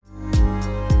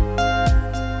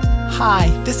Hi,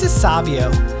 this is Savio.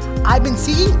 I've been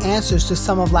seeking answers to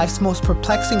some of life's most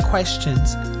perplexing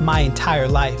questions my entire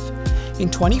life. In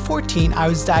 2014, I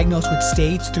was diagnosed with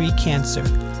stage 3 cancer,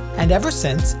 and ever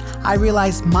since, I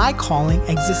realized my calling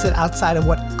existed outside of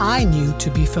what I knew to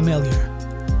be familiar.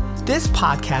 This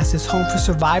podcast is home for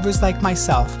survivors like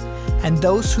myself and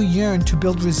those who yearn to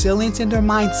build resilience in their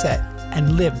mindset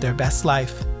and live their best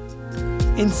life.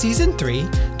 In Season 3,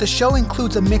 the show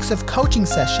includes a mix of coaching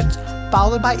sessions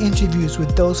followed by interviews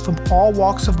with those from all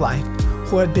walks of life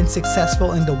who have been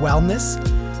successful in the wellness,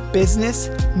 business,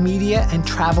 media, and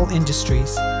travel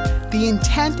industries. The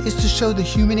intent is to show the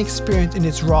human experience in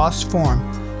its rawest form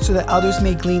so that others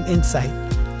may glean insight.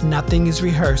 Nothing is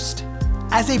rehearsed.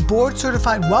 As a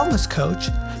board-certified wellness coach,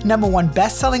 #1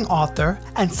 best-selling author,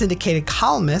 and syndicated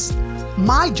columnist,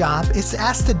 my job is to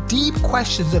ask the deep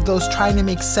questions of those trying to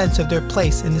make sense of their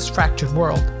place in this fractured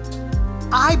world.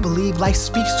 I believe life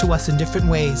speaks to us in different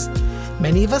ways.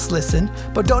 Many of us listen,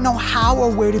 but don't know how or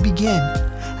where to begin.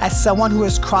 As someone who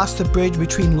has crossed the bridge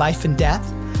between life and death,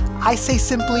 I say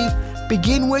simply,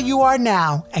 begin where you are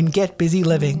now and get busy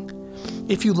living.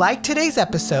 If you like today's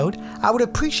episode, I would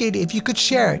appreciate it if you could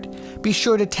share it. Be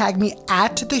sure to tag me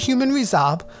at The Human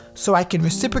Resolve so I can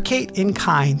reciprocate in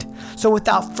kind. So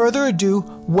without further ado,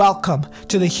 welcome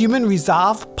to the Human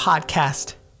Resolve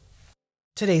podcast.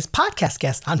 Today's podcast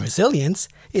guest on resilience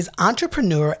is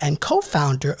entrepreneur and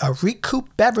co-founder of Recoup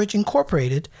Beverage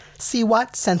Incorporated,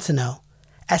 Siwat Sensanou.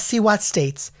 As Siwat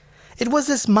states, it was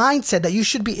this mindset that you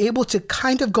should be able to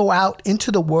kind of go out into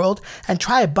the world and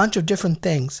try a bunch of different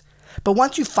things. But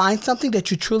once you find something that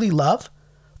you truly love,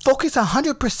 focus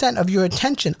 100% of your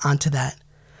attention onto that.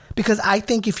 Because I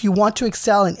think if you want to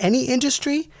excel in any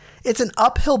industry, it's an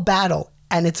uphill battle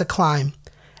and it's a climb.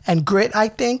 And grit, I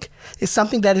think, is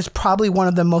something that is probably one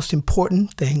of the most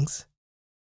important things.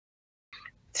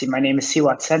 My name is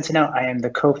Siwat Sensanou. I am the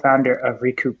co-founder of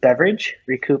Recoup Beverage.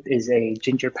 Recoup is a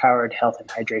ginger-powered health and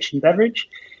hydration beverage.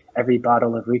 Every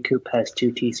bottle of Recoup has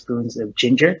 2 teaspoons of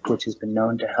ginger, which has been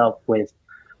known to help with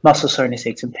muscle soreness,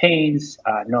 aches and pains,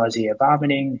 nausea,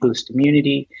 vomiting, boost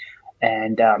immunity,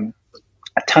 and a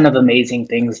ton of amazing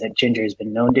things that ginger has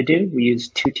been known to do. We use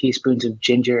 2 teaspoons of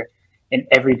ginger in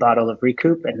every bottle of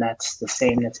Recoup, and that's the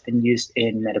same that's been used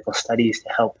in medical studies to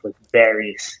help with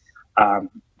various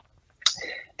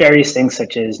things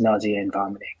such as nausea and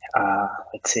vomiting.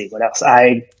 Let's see, what else?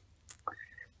 I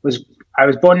was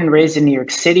born and raised in New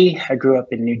York City. I grew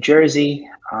up in New Jersey.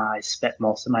 I spent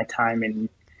most of my time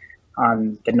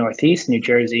on the Northeast, New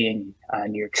Jersey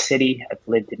and New York City. I've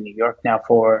lived in New York now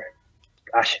for,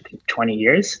 I think 20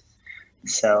 years.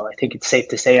 So I think it's safe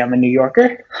to say I'm a New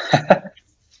Yorker.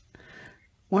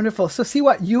 Wonderful. So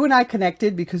Siwat, you and I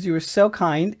connected because you were so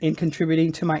kind in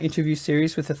contributing to my interview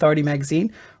series with Authority Magazine,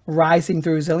 Rising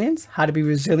Through Resilience, How to Be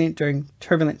Resilient During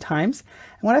Turbulent Times.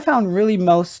 And what I found really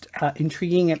most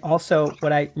intriguing, and also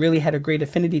what I really had a great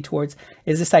affinity towards,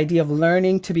 is this idea of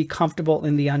learning to be comfortable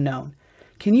in the unknown.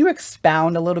 Can you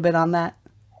expound a little bit on that?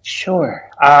 Sure.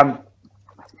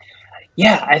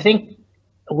 Yeah, I think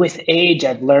with age,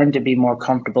 I've learned to be more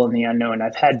comfortable in the unknown.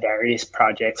 I've had various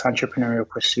projects, entrepreneurial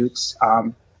pursuits.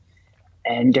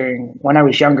 And when I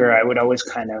was younger, I would always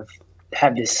kind of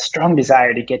have this strong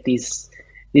desire to get these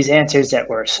answers that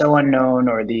were so unknown,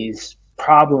 or these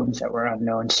problems that were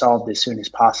unknown, solved as soon as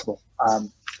possible.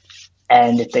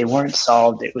 And if they weren't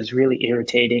solved, it was really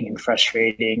irritating and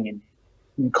frustrating, and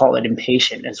you can call it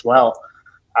impatient as well.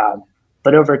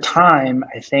 But over time,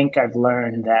 I think I've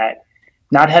learned that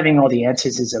not having all the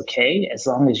answers is okay, as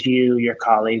long as you, your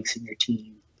colleagues, and your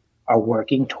team are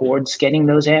working towards getting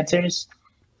those answers,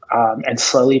 and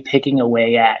slowly picking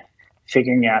away at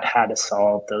figuring out how to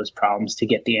solve those problems to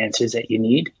get the answers that you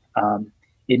need.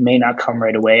 It may not come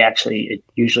right away. Actually, it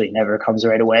usually never comes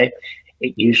right away.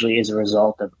 It usually is a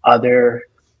result of other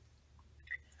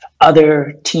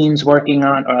teams working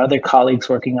on, or other colleagues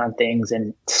working on things,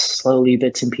 and slowly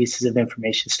bits and pieces of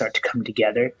information start to come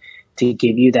together to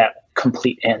give you that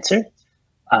complete answer.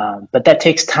 But that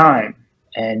takes time,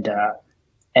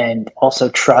 and also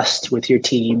trust with your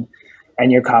team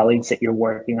and your colleagues that you're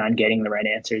working on getting the right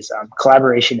answers.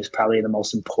 Collaboration is probably the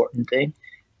most important thing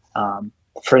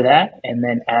for that. And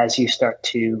then as you start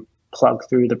to plug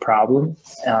through the problem,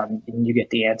 and you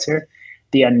get the answer,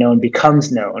 the unknown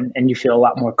becomes known, and you feel a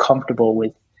lot more comfortable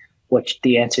with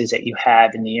the answers that you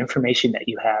have and the information that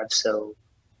you have. So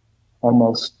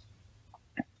almost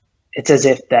it's as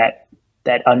if that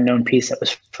unknown piece that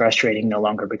was frustrating no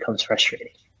longer becomes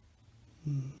frustrating.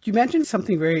 You mentioned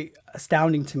something very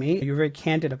astounding to me. You're very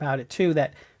candid about it too,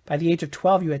 that by the age of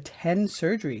 12, you had 10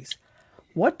 surgeries.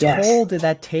 What toll did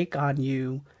that take on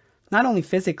you, not only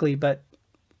physically, but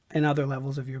and other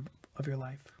levels of your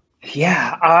life?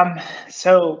 Yeah.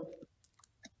 So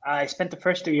I spent the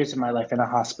first 3 years of my life in a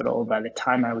hospital. By the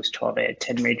time I was 12, I had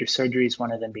 10 major surgeries,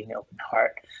 one of them being open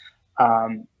heart.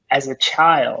 As a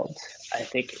child, I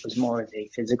think it was more of a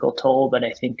physical toll, but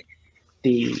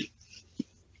the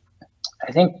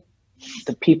I think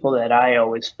the people that I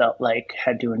always felt like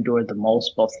had to endure the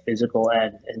most, both physical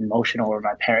and emotional, were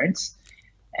my parents.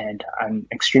 And I'm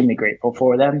extremely grateful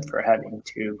for them for having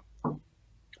to,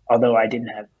 although I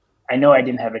know I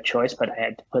didn't have a choice, but I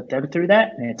had to put them through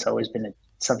that. And it's always been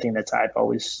something that's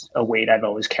a weight I've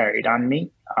always carried on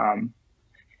me.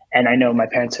 And I know my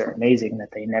parents are amazing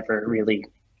that they never really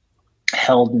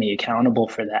held me accountable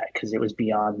for that because it was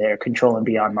beyond their control and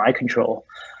beyond my control.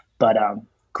 But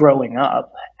growing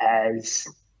up, as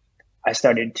I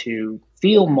started to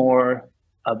feel more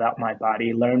about my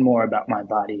body, learn more about my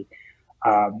body,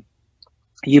 um,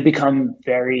 you become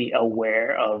very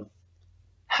aware of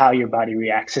how your body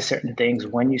reacts to certain things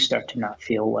when you start to not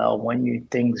feel well, when you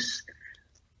things,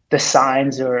 the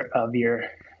signs are of your,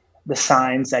 the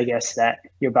signs, I guess, that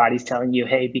your body's telling you,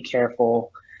 hey, be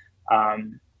careful.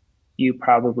 Um, you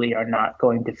probably are not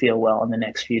going to feel well in the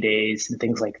next few days and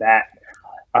things like that.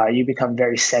 You become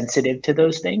very sensitive to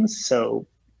those things. So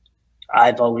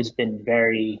I've always been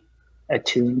very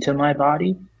attuned to my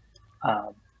body,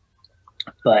 um,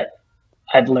 but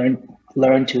I've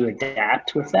learned to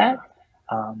adapt with that.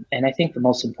 And I think the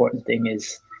most important thing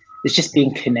is just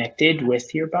being connected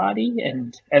with your body,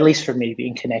 and at least for me,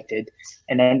 being connected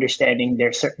and understanding there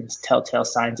are certain telltale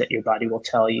signs that your body will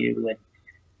tell you,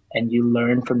 and you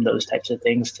learn from those types of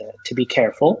things to be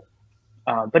careful.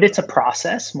 But it's a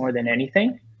process more than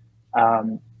anything.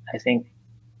 I think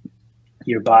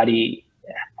your body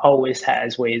always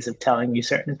has ways of telling you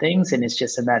certain things, and it's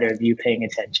just a matter of you paying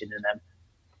attention to them.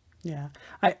 Yeah.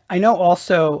 I know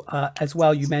also, as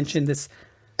well, you mentioned this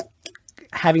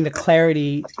having the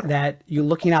clarity that you're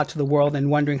looking out to the world and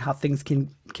wondering how things can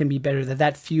be better,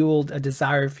 that fueled a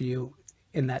desire for you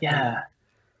in that Yeah.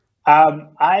 vein.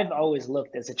 I've always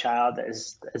looked as a child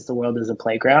as the world as a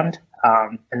playground,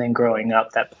 and then growing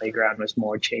up, that playground was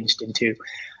more changed into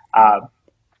uh,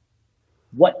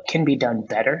 what can be done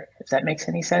better, if that makes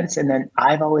any sense. And then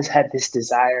I've always had this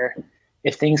desire: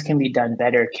 if things can be done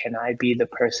better, can I be the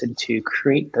person to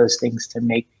create those things to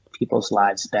make people's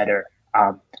lives better?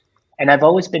 And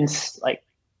like,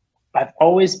 I've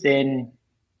always been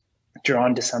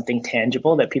drawn to something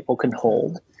tangible that people can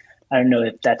hold. I don't know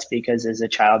if that's because as a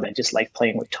child I just like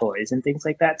playing with toys and things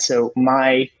like that. So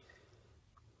my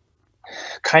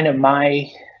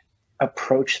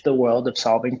approach to the world of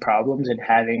solving problems and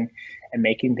having and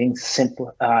making things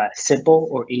simple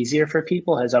or easier for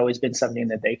people has always been something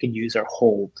that they can use or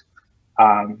hold.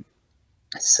 Um,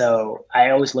 so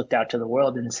I always looked out to the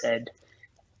world and said,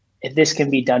 if this can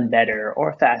be done better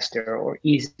or faster or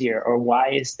easier, or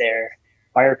why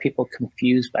are people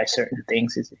confused by certain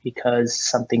things? Is it because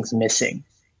something's missing?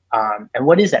 And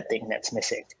what is that thing that's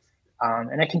missing?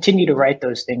 And I continue to write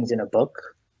those things in a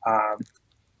book. Um,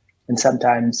 and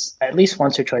sometimes, at least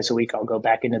once or twice a week, I'll go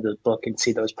back into the book and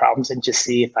see those problems and just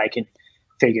see if I can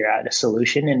figure out a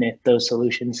solution. And if those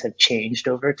solutions have changed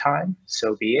over time,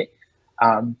 so be it.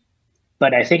 Um,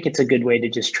 but I think it's a good way to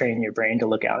just train your brain to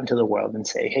look out into the world and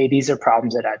say, hey, these are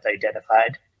problems that I've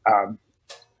identified.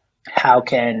 How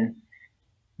can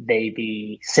they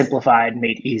be simplified,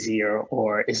 made easier,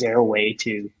 or is there a way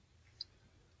to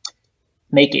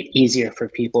make it easier for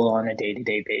people on a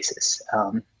day-to-day basis?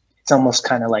 It's almost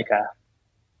kind of like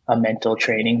a mental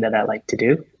training that I like to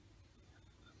do.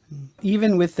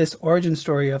 Even with this origin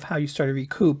story of how you started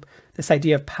Recoup, this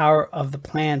idea of power of the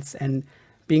plants and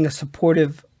being a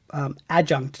supportive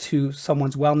adjunct to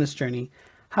someone's wellness journey,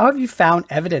 how have you found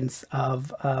evidence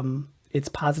of its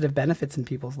positive benefits in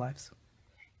people's lives?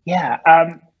 Yeah.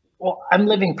 Well, I'm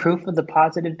living proof of the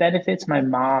positive benefits. My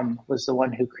mom was the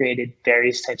one who created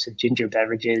various types of ginger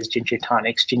beverages, ginger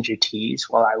tonics, ginger teas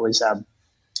while I was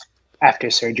after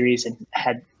surgeries and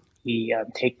had me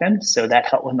take them. So that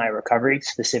helped with my recovery,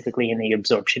 specifically in the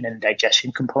absorption and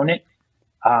digestion component.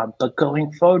 But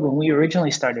going forward, when we originally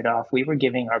started off, we were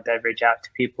giving our beverage out to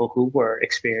people who were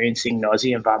experiencing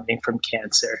nausea and vomiting from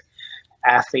cancer,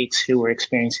 athletes who were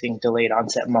experiencing delayed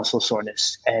onset muscle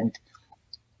soreness. And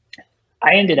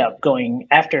I ended up going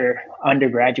after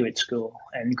undergraduate school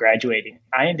and graduating.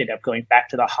 I ended up going back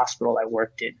to the hospital I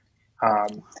worked in,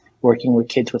 um, working with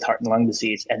kids with heart and lung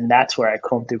disease. And that's where I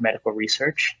combed through medical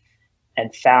research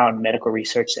and found medical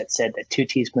research that said that 2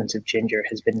 teaspoons of ginger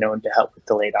has been known to help with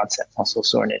delayed onset muscle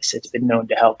soreness. It's been known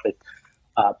to help with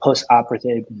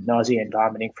post-operative nausea and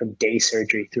vomiting from day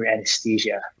surgery through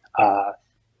anesthesia.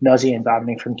 nausea and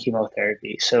vomiting from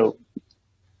chemotherapy. So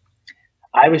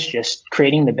I was just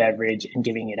creating the beverage and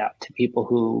giving it out to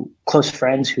people close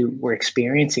friends who were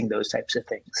experiencing those types of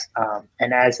things.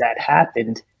 And as that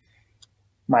happened,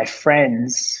 my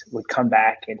friends would come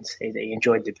back and say they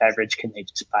enjoyed the beverage. Can they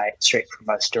just buy it straight from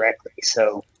us directly?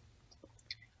 So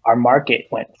our market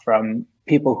went from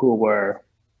people who were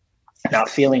not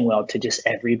feeling well to just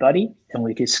everybody. And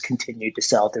we just continued to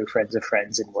sell through friends of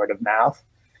friends and word of mouth.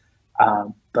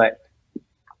 But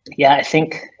yeah, I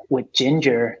think with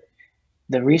ginger,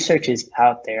 the research is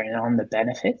out there and on the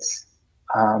benefits.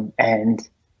 And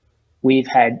we've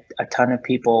had a ton of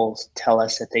people tell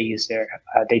us that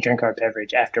they drink our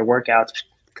beverage after workouts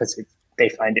because they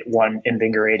find it, one,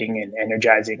 invigorating and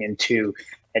energizing, and two,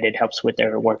 that it helps with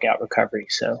their workout recovery.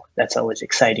 So that's always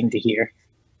exciting to hear.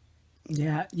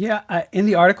 Yeah, yeah. In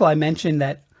the article, I mentioned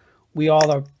that we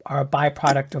all are a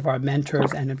byproduct of our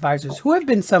mentors and advisors. Who have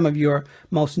been some of your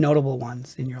most notable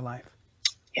ones in your life?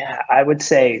 Yeah, I would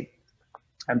say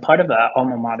I'm part of a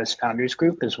alma mater's founders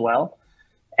group as well,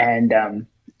 and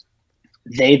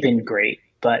they've been great.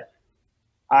 But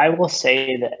I will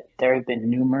say that there have been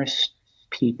numerous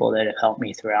people that have helped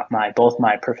me throughout both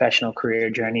my professional career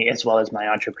journey as well as my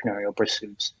entrepreneurial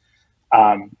pursuits.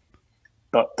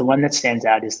 But the one that stands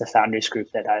out is the founders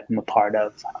group that I'm a part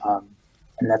of,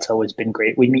 and that's always been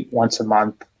great. We meet once a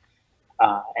month,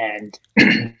 and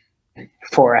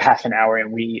for a half an hour,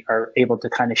 and we are able to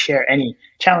kind of share any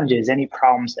challenges, any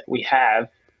problems that we have,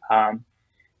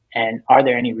 and are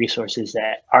there any resources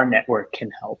that our network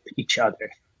can help each other.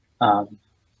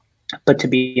 But to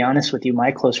be honest with you,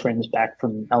 my close friends back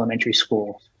from elementary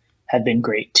school have been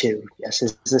great too. Yes,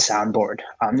 as a soundboard.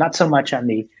 Not so much on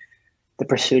the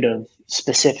pursuit of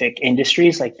specific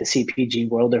industries like the CPG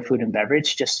world or food and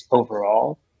beverage, just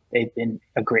overall, they've been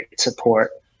a great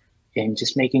support in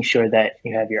just making sure that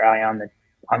you have your eye on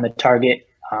the target.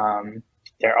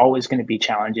 There are always going to be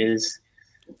challenges.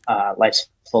 Life's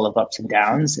full of ups and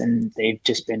downs, and they've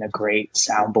just been a great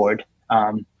soundboard.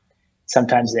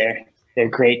 Sometimes they're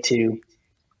great to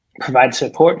provide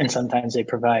support, and sometimes they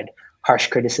provide harsh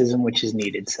criticism, which is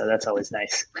needed. So that's always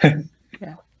nice.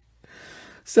 Yeah.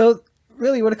 So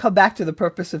really, I want to come back to the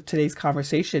purpose of today's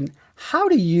conversation. How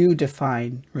do you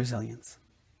define resilience?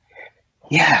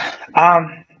 Yeah.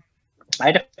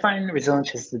 I define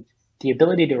resilience as the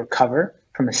ability to recover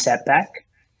from a setback,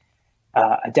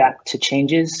 adapt to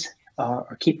changes,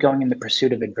 or keep going in the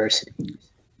pursuit of adversity.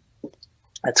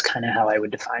 That's kind of how I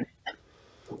would define it.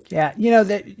 Yeah,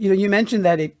 you mentioned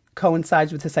that it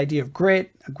coincides with this idea of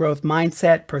grit, a growth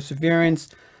mindset, perseverance,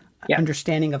 Yeah.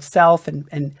 understanding of self,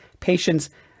 and patience.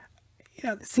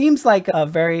 It seems like a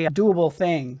very doable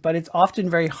thing, but it's often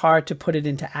very hard to put it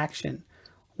into action.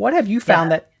 What have you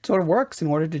found that sort of works in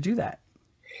order to do that?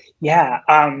 Yeah.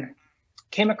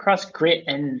 Came across grit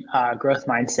and growth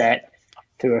mindset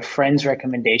through a friend's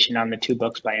recommendation on the two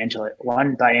books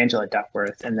one by Angela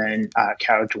Duckworth, and then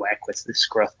Carol Dweck was this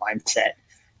growth mindset.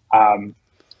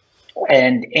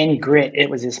 And in grit, it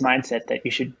was this mindset that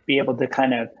you should be able to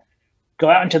kind of go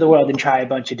out into the world and try a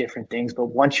bunch of different things. But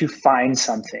once you find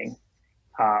something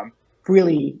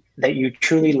really that you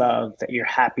truly love, that you're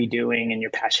happy doing and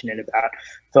you're passionate about,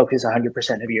 focus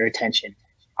 100% of your attention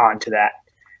onto that.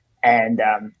 And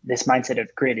this mindset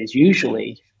of grit is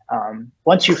usually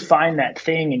once you find that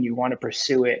thing and you want to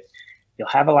pursue it, you'll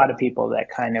have a lot of people that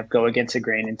kind of go against the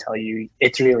grain and tell you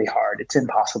it's really hard, it's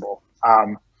impossible.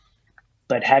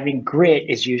 But having grit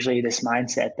is usually this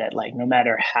mindset that, like, no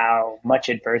matter how much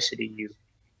adversity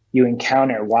you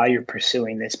encounter while you're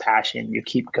pursuing this passion, you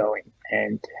keep going.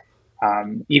 And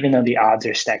even though the odds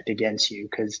are stacked against you,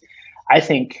 because I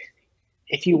think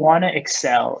if you want to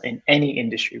excel in any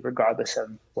industry, regardless of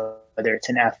whether it's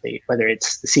an athlete, whether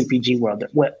it's the CPG world,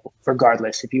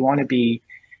 regardless, if you want to be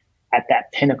at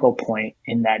that pinnacle point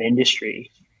in that industry,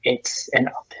 it's an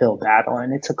uphill battle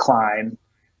and it's a climb.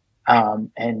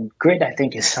 And grit, I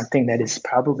think, is something that is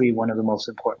probably one of the most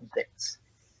important things.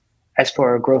 As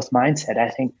for a growth mindset, I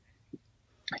think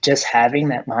just having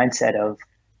that mindset of,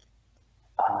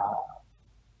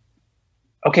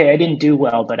 okay, I didn't do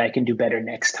well, but I can do better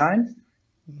next time,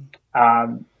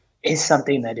 is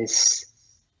something that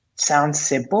sounds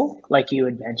simple, like you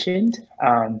had mentioned,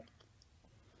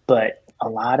 but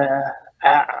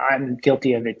I'm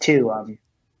guilty of it too.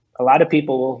 A lot of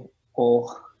people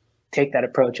will take that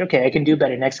approach. Okay, I can do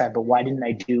better next time, but why didn't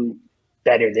I do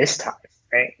better this time,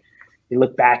 right? You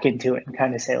look back into it and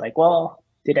kind of say, like, well,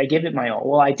 did I give it my all?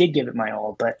 Well, I did give it my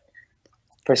all, but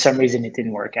for some reason it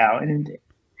didn't work out, and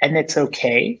it's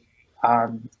okay.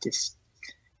 Just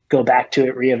go back to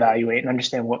it, reevaluate, and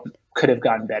understand what could have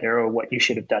gone better or what you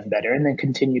should have done better, and then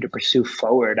continue to pursue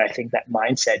forward. I think that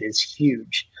mindset is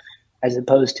huge, as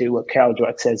opposed to what Carol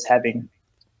Dweck says, having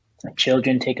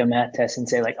children take a math test and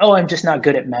say like, oh, I'm just not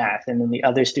good at math. And then the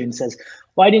other student says,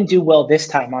 well, I didn't do well this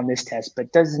time on this test,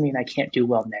 but doesn't mean I can't do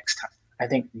well next time. I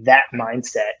think that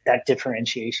mindset, that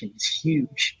differentiation is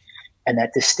huge, and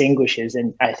that distinguishes.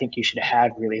 And I think you should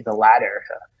have really the latter.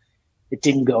 It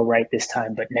didn't go right this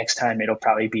time, but next time it'll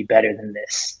probably be better than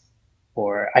this,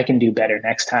 or I can do better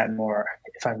next time, or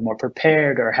if I'm more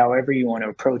prepared, or however you want to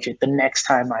approach it, the next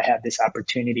time I have this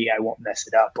opportunity, I won't mess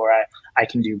it up, or I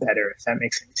can do better, if that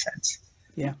makes any sense.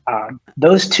 Yeah.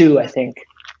 Those two, I think,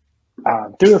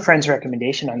 through a friend's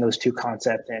recommendation on those two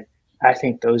concepts, and I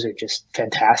think those are just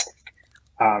fantastic.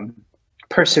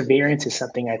 Perseverance is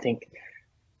something I think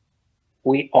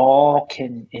we all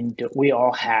can, we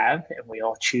all have, and we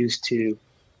all choose to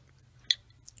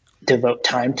devote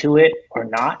time to it or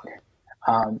not.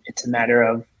 It's a matter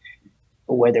of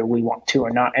whether we want to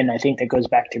or not. And I think that goes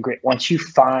back to grit. Once you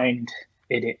find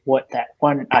what that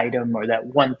one item or that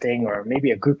one thing, or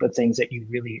maybe a group of things that you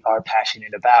really are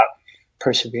passionate about,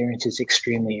 perseverance is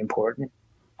extremely important.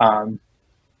 And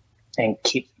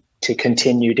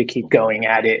continue to keep going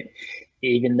at it,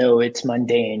 even though it's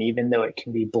mundane, even though it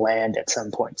can be bland at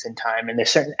some points in time. And there's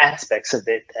certain aspects of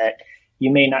it that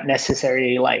you may not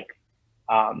necessarily like.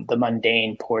 The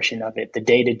mundane portion of it, the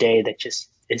day-to-day that just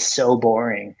is so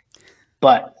boring,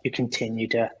 but you continue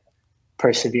to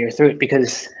persevere through it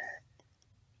because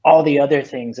all the other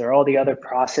things or all the other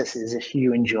processes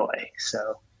you enjoy.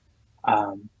 So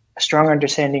a strong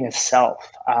understanding of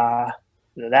self,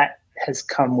 that has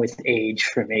come with age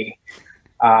for me.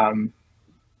 I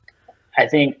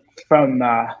think from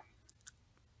an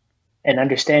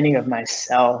understanding of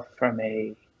myself from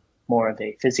a more of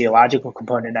a physiological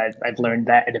component, I've learned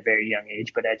that at a very young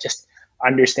age, but at just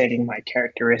understanding my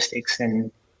characteristics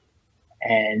and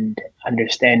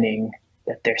understanding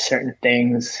that there's certain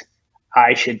things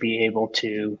I should be able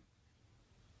to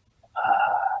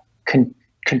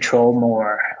control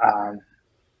more,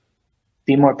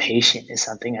 be more patient is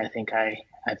something I think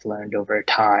I've learned over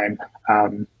time.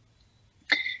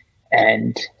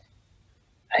 And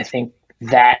I think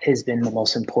that has been the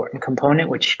most important component,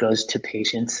 which goes to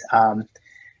patience.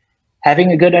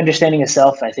 Having a good understanding of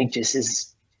self, I think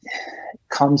just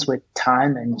comes with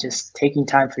time and just taking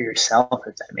time for yourself,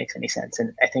 if that makes any sense.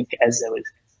 And I think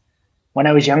when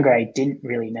I was younger, I didn't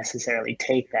really necessarily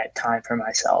take that time for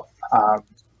myself.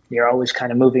 You're always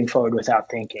kind of moving forward without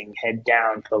thinking, head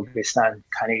down, focused on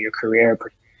kind of your career,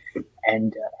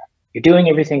 and you're doing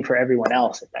everything for everyone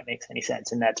else, if that makes any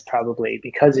sense. And that's probably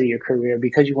because of your career,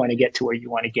 because you want to get to where you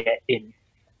want to get in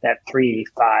that 3,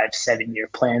 5, 7-year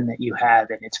plan that you have.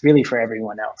 And it's really for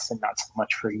everyone else and not so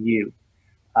much for you.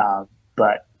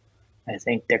 But I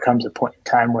think there comes a point in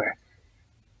time where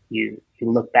you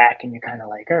look back and you're kind of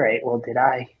like, all right, well, did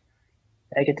I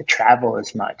get to travel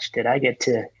as much? Did I get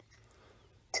to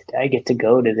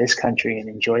go to this country and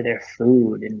enjoy their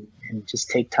food and just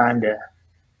take time to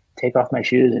take off my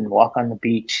shoes and walk on the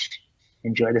beach,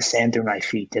 enjoy the sand through my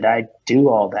feet? Did I do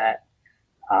all that?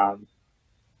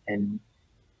 And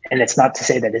it's not to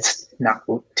say that it's not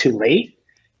too late,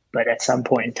 but at some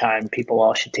point in time, people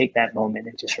all should take that moment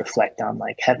and just reflect on,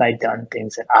 like, have I done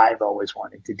things that I've always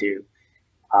wanted to do?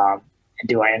 And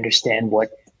do I understand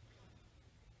what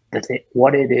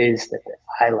it is that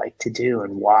I like to do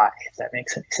and why, if that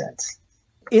makes any sense?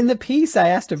 In the piece, I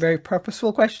asked a very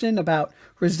purposeful question about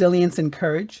resilience and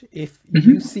courage. If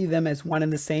you see them as one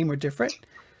and the same or different,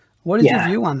 what is your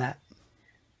view on that?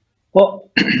 Well,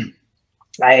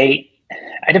 I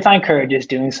define courage as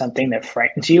doing something that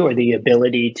frightens you, or the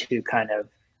ability to kind of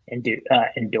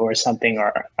endure something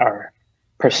or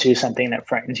pursue something that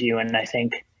frightens you. And I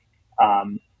think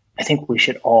we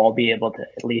should all be able to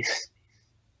at least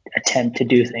attempt to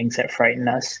do things that frighten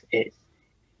us. It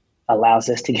allows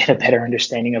us to get a better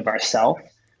understanding of ourselves.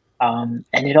 And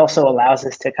it also allows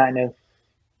us to kind of,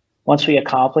 once we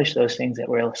accomplish those things that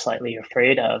we're slightly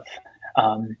afraid of,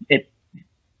 it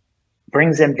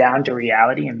brings them down to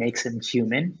reality and makes them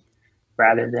human,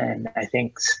 rather than, I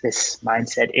think, this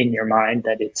mindset in your mind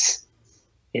that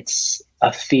it's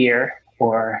a fear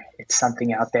or it's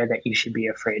something out there that you should be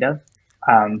afraid of.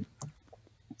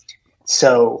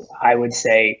 So I would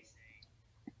say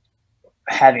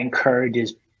having courage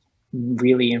is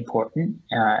really important.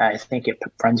 I think it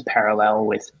runs parallel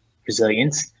with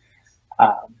resilience.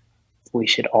 We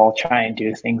should all try and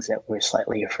do things that we're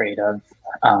slightly afraid of,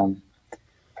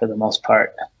 for the most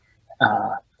part,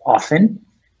 often.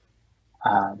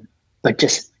 But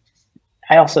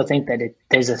I also think that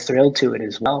there's a thrill to it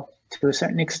as well. to a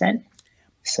certain extent.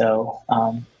 So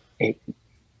it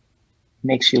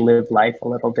makes you live life a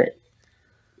little bit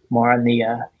more on the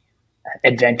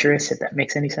adventurous, if that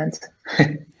makes any sense.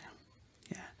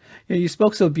 You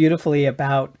spoke so beautifully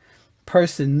about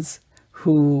persons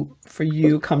who, for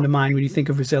you, come to mind when you think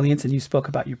of resilience, and you spoke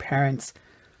about your parents.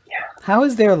 Yeah. How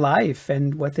has their life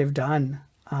and what they've done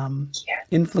Yeah.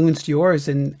 influenced yours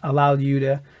and allowed you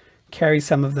to carry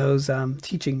some of those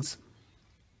teachings?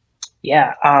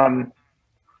 Yeah. Our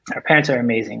parents are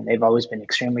amazing. They've always been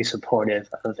extremely supportive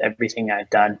of everything I've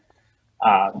done.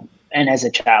 And as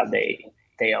a child,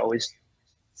 they always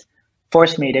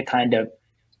forced me to kind of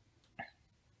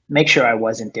make sure I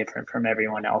wasn't different from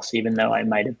everyone else, even though I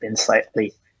might have been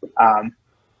um,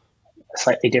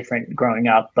 slightly different growing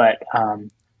up. But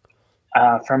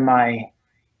from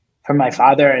my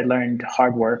father, I learned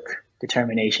hard work,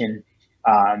 determination,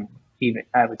 even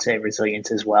I would say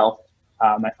resilience as well.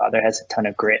 My father has a ton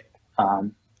of grit,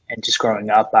 and just growing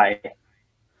up, I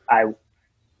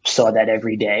saw that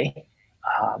every day.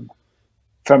 Um,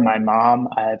 from my mom,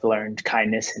 I've learned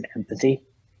kindness and empathy.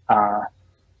 Uh,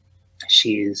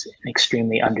 she's an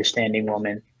extremely understanding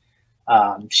woman.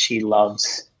 She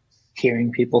loves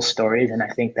hearing people's stories, and I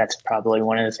think that's probably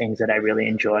one of the things that I really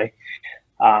enjoy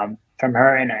from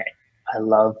her. And I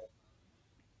love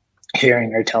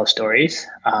hearing her tell stories.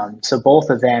 So both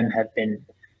of them have been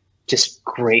just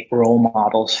great role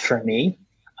models for me.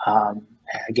 Um,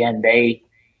 Again, they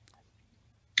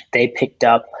picked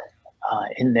up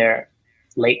in their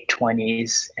late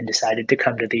 20s and decided to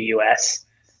come to the US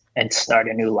and start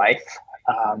a new life.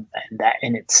 And that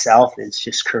in itself is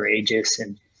just courageous,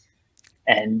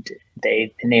 and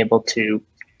they've been able to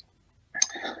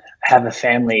have a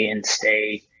family and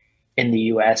stay in the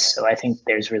US. So I think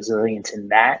there's resilience in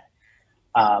that.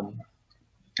 Um,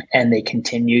 and they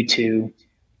continue to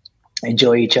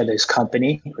enjoy each other's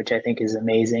company, which I think is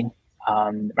amazing.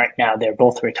 Right now, they're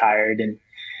both retired, and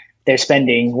they're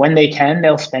spending, when they can,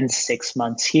 they'll spend 6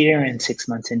 months here and 6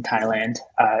 months in Thailand,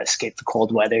 escape the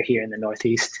cold weather here in the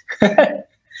Northeast.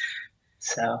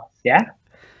 So, yeah.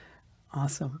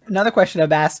 Awesome. Another question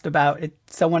I've asked about if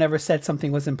someone ever said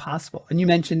something was impossible. And you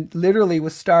mentioned literally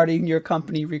was starting your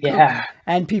company, Recoup, Yeah.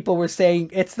 and people were saying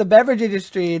it's the beverage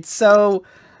industry. It's so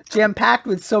jam packed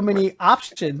with so many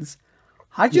options.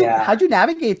 Yeah. How'd you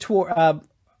navigate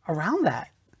around that?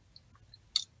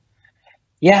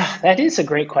 Yeah, that is a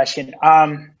great question.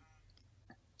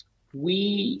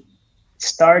 We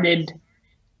started,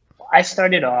 I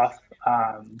started off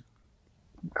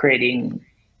creating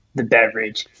the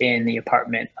beverage in the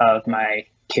apartment of my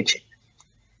kitchen.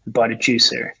 Bought a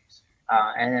juicer.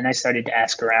 And then I started to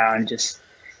ask around, just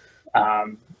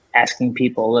um, asking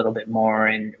people a little bit more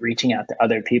and reaching out to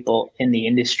other people in the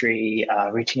industry,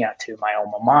 reaching out to my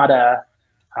alma mater.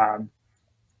 Um,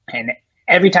 and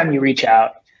every time you reach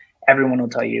out, everyone will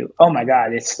tell you, oh my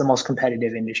God, it's the most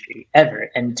competitive industry ever.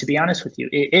 And to be honest with you,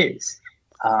 it is.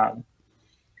 Um,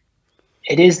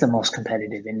 it is the most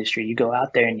competitive industry. You go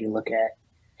out there and you look at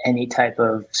any type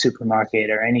of supermarket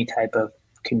or any type of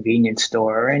convenience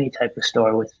store or any type of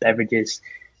store with beverages.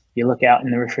 You look out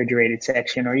in the refrigerated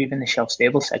section or even the shelf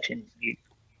stable section,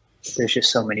 there's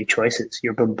just so many choices.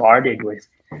 You're bombarded with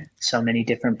so many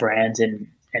different brands and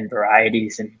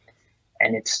varieties,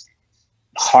 and it's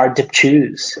hard to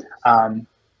choose. I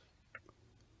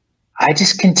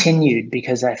just continued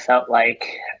because I felt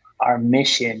like our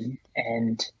mission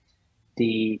and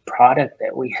the product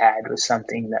that we had was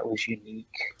something that was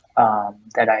unique,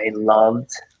 that I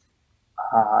loved,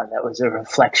 that was a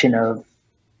reflection of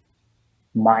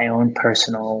my own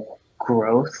personal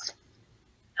growth.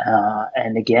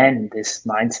 And again, this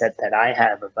mindset that I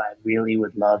have of I really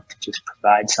would love to just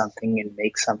provide something and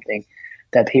make something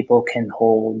that people can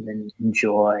hold and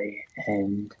enjoy.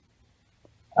 And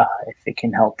if it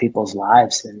can help people's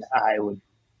lives, then I would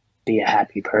be a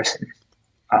happy person.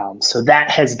 So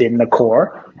that has been the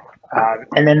core.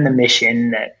 And then the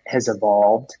mission that has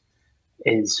evolved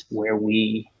is where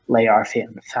we lay our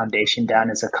foundation down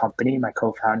as a company, my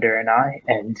co-founder and I,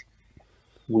 and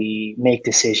we make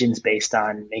decisions based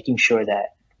on making sure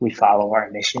that we follow our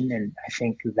mission. And I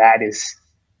think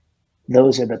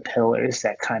those are the pillars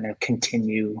that kind of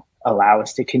allow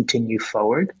us to continue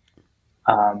forward.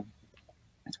 Um,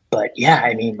 but yeah,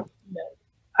 I mean,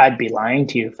 I'd be lying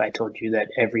to you if I told you that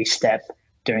every step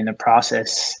during the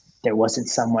process, there wasn't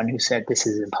someone who said, this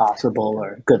is impossible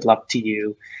or good luck to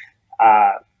you.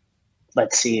 Uh,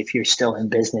 let's see if you're still in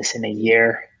business in a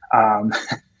year. I've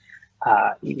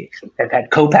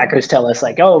had co-packers tell us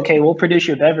like, oh, okay, we'll produce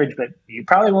your beverage, but you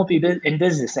probably won't be in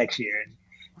business next year. And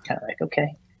kind of like,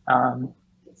 okay.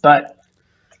 But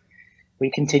we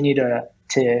continue to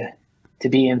to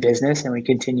be in business, and we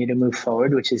continue to move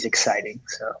forward, which is exciting.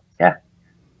 So yeah.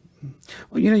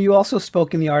 Well, you also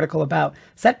spoke in the article about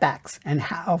setbacks and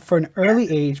how, for an early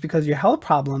age, because of your health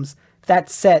problems, that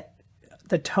set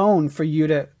the tone for you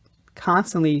to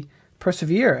constantly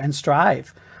persevere and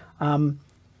strive. Um,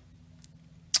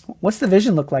 what's the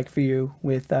vision look like for you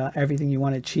with everything you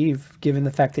want to achieve, given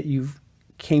the fact that you've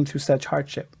came through such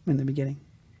hardship in the beginning?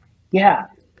 Yeah.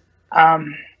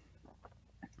 Um,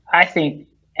 I think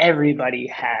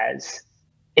everybody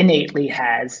innately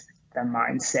has the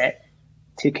mindset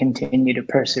to continue to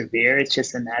persevere. It's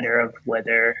just a matter of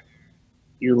whether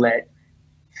you let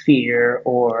fear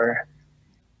or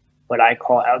what I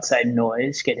call outside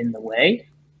noise get in the way.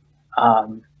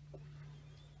 Um,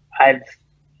 I've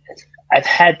I've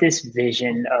had this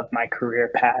vision of my career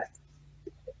path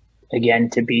again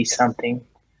to be something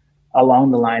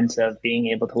along the lines of being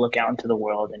able to look out into the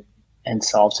world and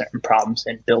solve certain problems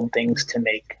and build things to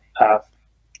make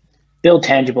build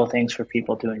tangible things for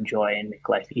people to enjoy and make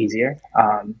life easier.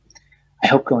 I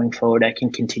hope going forward I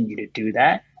can continue to do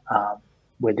that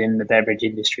within the beverage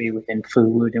industry, within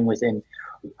food, and within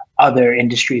other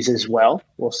industries as well.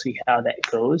 We'll see how that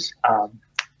goes.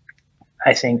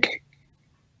 I think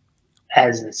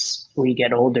as we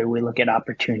get older, we look at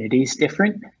opportunities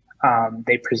different.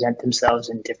 They present themselves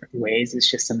in different ways. It's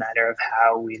just a matter of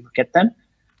how we look at them.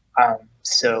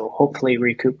 So hopefully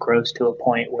Recoup grows to a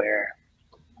point where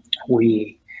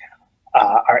we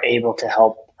are able to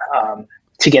help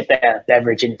to get the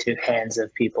beverage into hands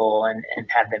of people and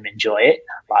have them enjoy it,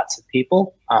 lots of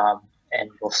people. And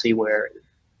we'll see where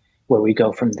we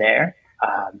go from there.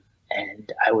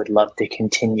 And I would love to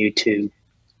continue to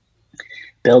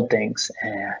build things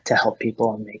to help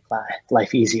people and make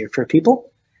life easier for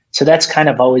people. So that's kind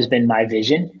of always been my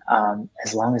vision.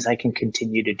 As long as I can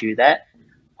continue to do that,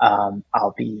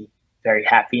 I'll be very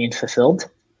happy and fulfilled.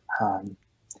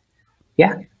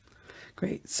 Yeah.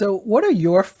 Great. So, what are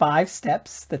your 5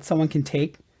 steps that someone can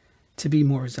take to be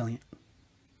more resilient?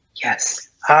 Yes.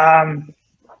 The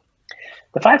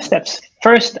 5 steps.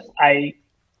 First,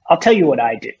 I'll tell you what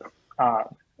I do,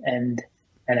 and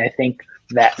I think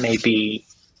that might be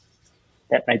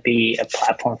a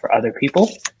platform for other people.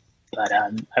 But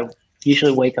I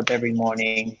usually wake up every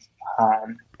morning,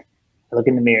 I look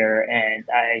in the mirror, and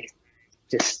I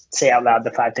just say out loud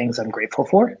the 5 things I'm grateful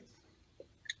for,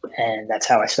 and that's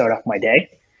how I start off my day.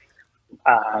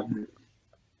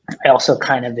 I also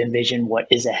kind of envision what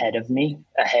is ahead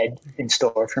in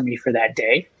store for me for that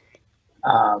day.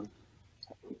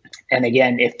 And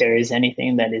again, if there is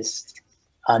anything that is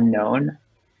unknown,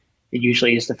 it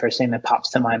usually is the first thing that pops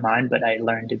to my mind, but I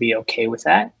learn to be okay with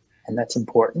that. And that's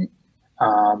important.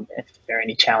 If there are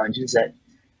any challenges that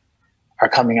are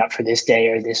coming up for this day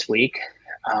or this week,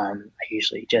 I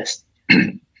usually just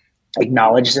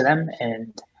acknowledge them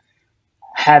and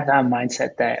have that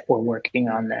mindset that we're working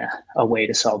on a way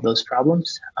to solve those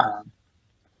problems.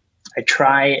 I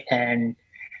try and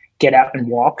get out and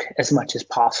walk as much as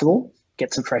possible,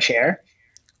 get some fresh air.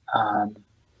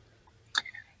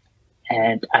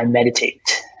 And I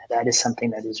meditate. That is something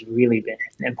that has really been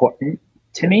important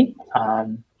to me.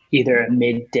 Either a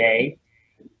midday,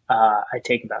 I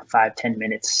take about 5-10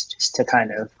 minutes just to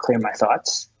kind of clear my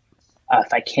thoughts.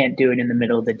 If I can't do it in the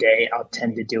middle of the day, I'll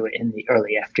tend to do it in the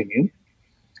early afternoon.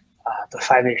 But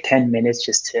 5 or 10 minutes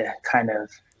just to kind of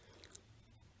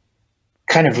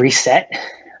reset.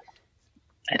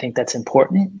 I think that's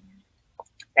important.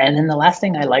 And then the last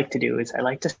thing I like to do is I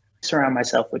like to surround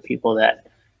myself with people that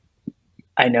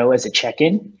I know as a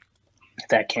check-in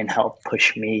that can help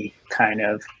push me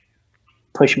to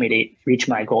reach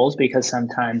my goals, because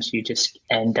sometimes you just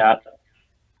end up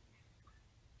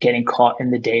getting caught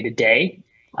in the day-to-day,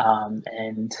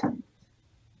 and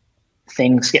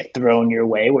things get thrown your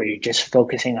way where you're just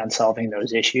focusing on solving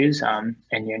those issues, and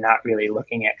you're not really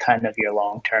looking at kind of your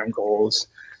long-term goals,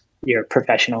 your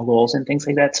professional goals and things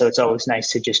like that. So it's always nice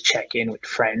to just check in with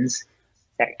friends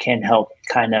that can help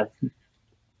kind of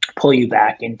pull you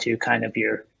back into kind of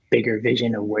your bigger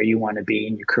vision of where you want to be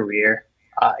in your career,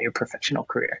 your professional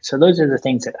career. So those are the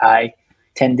things that I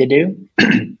tend to do.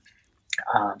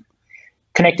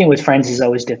 Connecting with friends is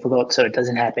always difficult, so it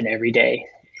doesn't happen every day.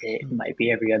 It might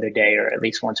be every other day or at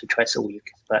least once or twice a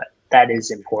week, but that is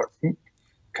important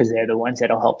because they're the ones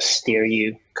that'll help steer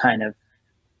you, kind of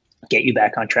get you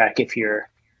back on track if you're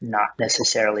not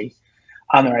necessarily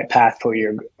on the right path for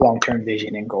your long-term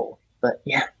vision and goal. But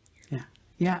yeah.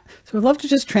 Yeah. So I'd love to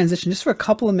just transition just for a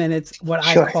couple of minutes, what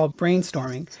Sure. I call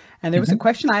brainstorming. And there was a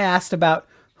question I asked about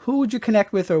who would you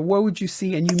connect with or where would you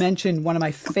see? And you mentioned one of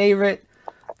my favorite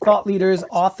thought leaders,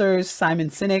 authors,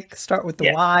 Simon Sinek, Start with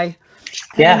the Why.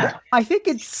 And Yeah. I think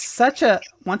it's such a,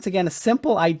 once again, a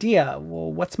simple idea.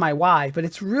 Well, what's my why? But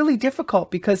it's really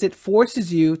difficult because it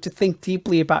forces you to think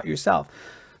deeply about yourself.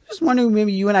 Just wondering,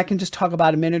 maybe you and I can just talk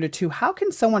about a minute or two. How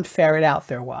can someone ferret out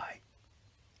their why?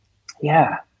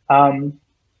 Yeah. Um,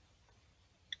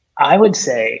 I would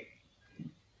say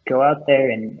go out there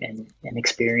and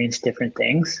experience different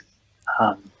things.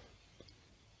 Um,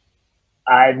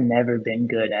 I've never been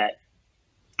good at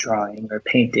drawing or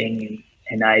painting,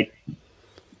 and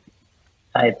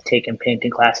I've taken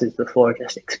painting classes before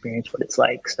just to experience what it's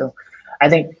like. So I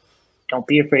think don't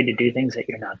be afraid to do things that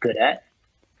you're not good at.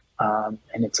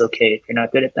 And it's okay if you're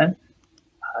not good at them.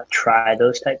 Try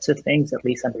those types of things, at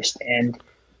least understand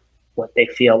what they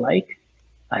feel like.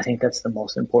 I think that's the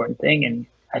most important thing. And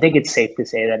I think it's safe to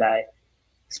say that I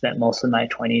spent most of my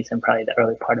 20s and probably the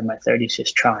early part of my 30s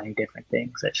just trying different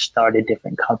things. I started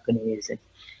different companies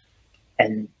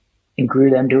and, and grew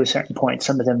them to a certain point.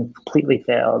 Some of them have completely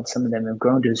failed. Some of them have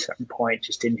grown to a certain point,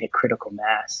 just didn't hit critical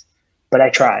mass. But I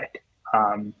tried.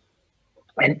 And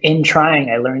in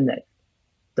trying, I learned that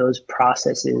those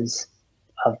processes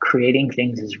of creating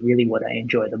things is really what I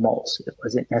enjoy the most. It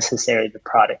wasn't necessarily the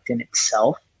product in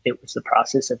itself. It was the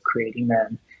process of creating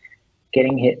them,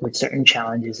 getting hit with certain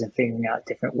challenges and figuring out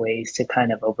different ways to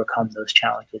kind of overcome those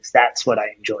challenges. That's what I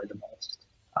enjoy the most.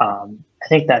 I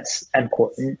think that's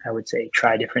important. I would say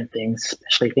try different things,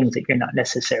 especially things that you're not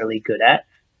necessarily good at.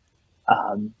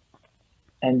 Um,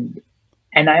 and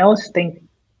and I also think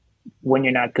when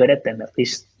you're not good at them, at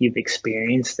least you've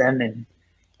experienced them and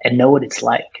know what it's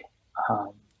like.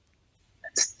 Um,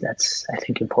 that's I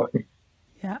think important.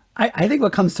 Yeah, I think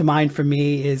what comes to mind for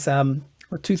me is well,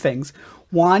 two things.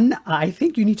 One, I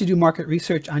think you need to do market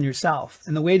research on yourself.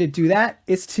 And the way to do that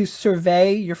is to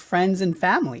survey your friends and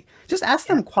family. Just ask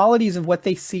them qualities of what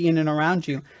they see in and around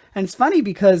you. And it's funny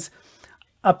because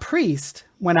a priest,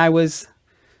 when I was,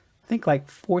 I think like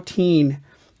 14,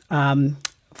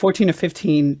 14 or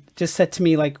 15, just said to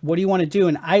me, like, what do you want to do?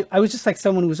 And I was just like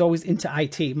someone who was always into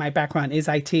IT. My background is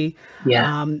IT.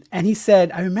 Yeah. And he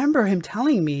said, I remember him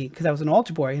telling me, because I was an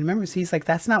altar boy, and I remember he's like,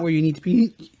 that's not where you need to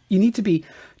be. You need to be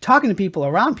talking to people,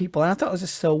 around people. And I thought it was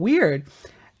just so weird.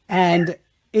 And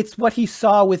it's what he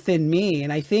saw within me.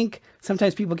 And I think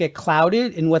sometimes people get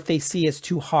clouded in what they see as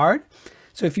too hard.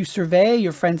 So if you survey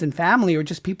your friends and family or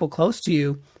just people close to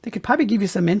you, they could probably give you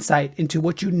some insight into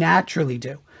what you naturally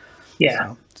do. Yeah.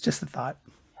 So it's just a thought.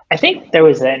 I think there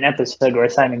was an episode where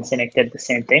Simon Sinek did the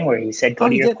same thing where he said, go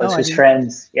to your closest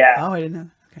friends. Yeah. Oh, I didn't know.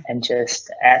 Okay. And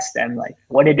just ask them, like,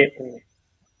 what is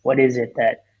it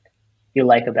that you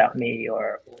like about me,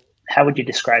 or how would you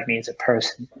describe me as a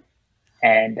person?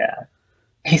 And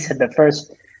he said the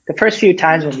first few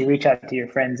times when you reach out to your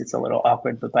friends, it's a little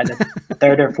awkward, but by the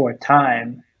third or fourth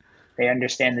time, they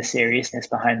understand the seriousness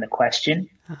behind the question,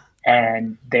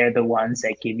 and they're the ones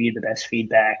that give you the best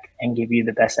feedback and give you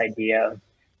the best idea of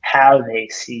how they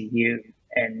see you.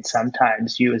 And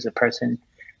sometimes you as a person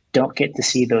don't get to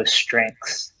see those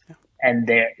strengths, and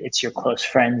it's your close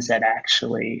friends that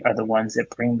actually are the ones that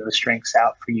bring those strengths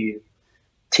out for you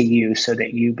to you so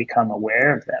that you become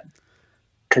aware of them,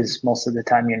 because most of the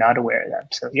time you're not aware of them.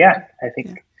 So yeah, I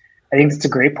think that's a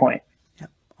great point. Yep.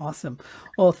 Awesome.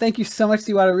 Well, thank you so much,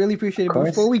 Siwat. I really appreciate it.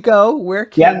 Before we go, where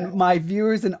can my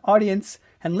viewers and audience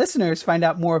and listeners find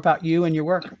out more about you and your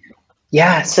work?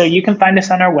 Yeah, so you can find us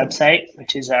on our website,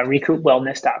 which is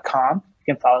recoupwellness.com.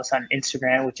 You can follow us on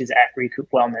Instagram, which is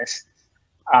 @recoupwellness.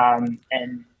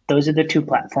 And those are the two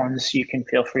platforms. You can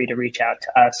feel free to reach out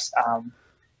to us.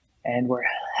 And we're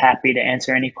happy to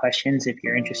answer any questions if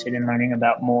you're interested in learning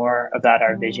about more about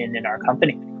our vision and our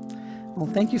company. Well,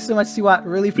 thank you so much, Siwat.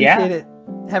 Really appreciate it.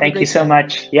 Thank you so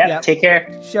much. Yep. Take care.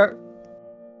 Sure.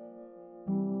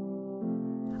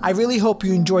 I really hope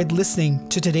you enjoyed listening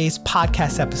to today's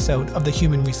podcast episode of The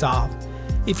Human Resolve.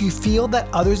 If you feel that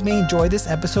others may enjoy this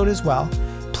episode as well,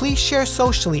 please share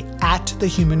socially @The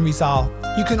Human Resolve.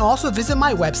 You can also visit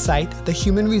my website,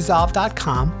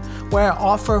 thehumanresolve.com, where I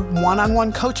offer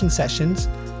one-on-one coaching sessions,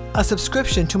 a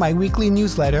subscription to my weekly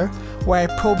newsletter, where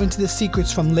I probe into the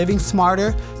secrets from living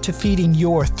smarter to feeding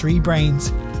your 3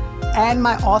 brains, and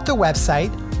my author website,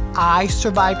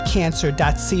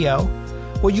 isurvivedcancer.co,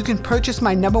 where you can purchase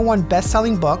my #1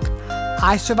 best-selling book,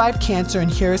 I Survived Cancer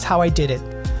and Here Is How I Did It.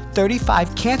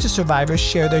 35 cancer survivors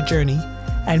share their journey,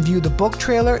 and view the book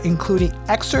trailer, including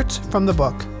excerpts from the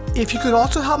book. If you could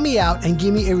also help me out and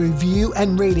give me a review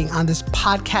and rating on this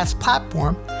podcast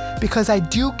platform, because I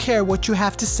do care what you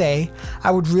have to say,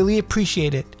 I would really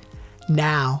appreciate it.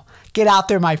 Now, get out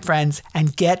there, my friends,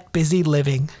 and get busy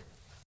living.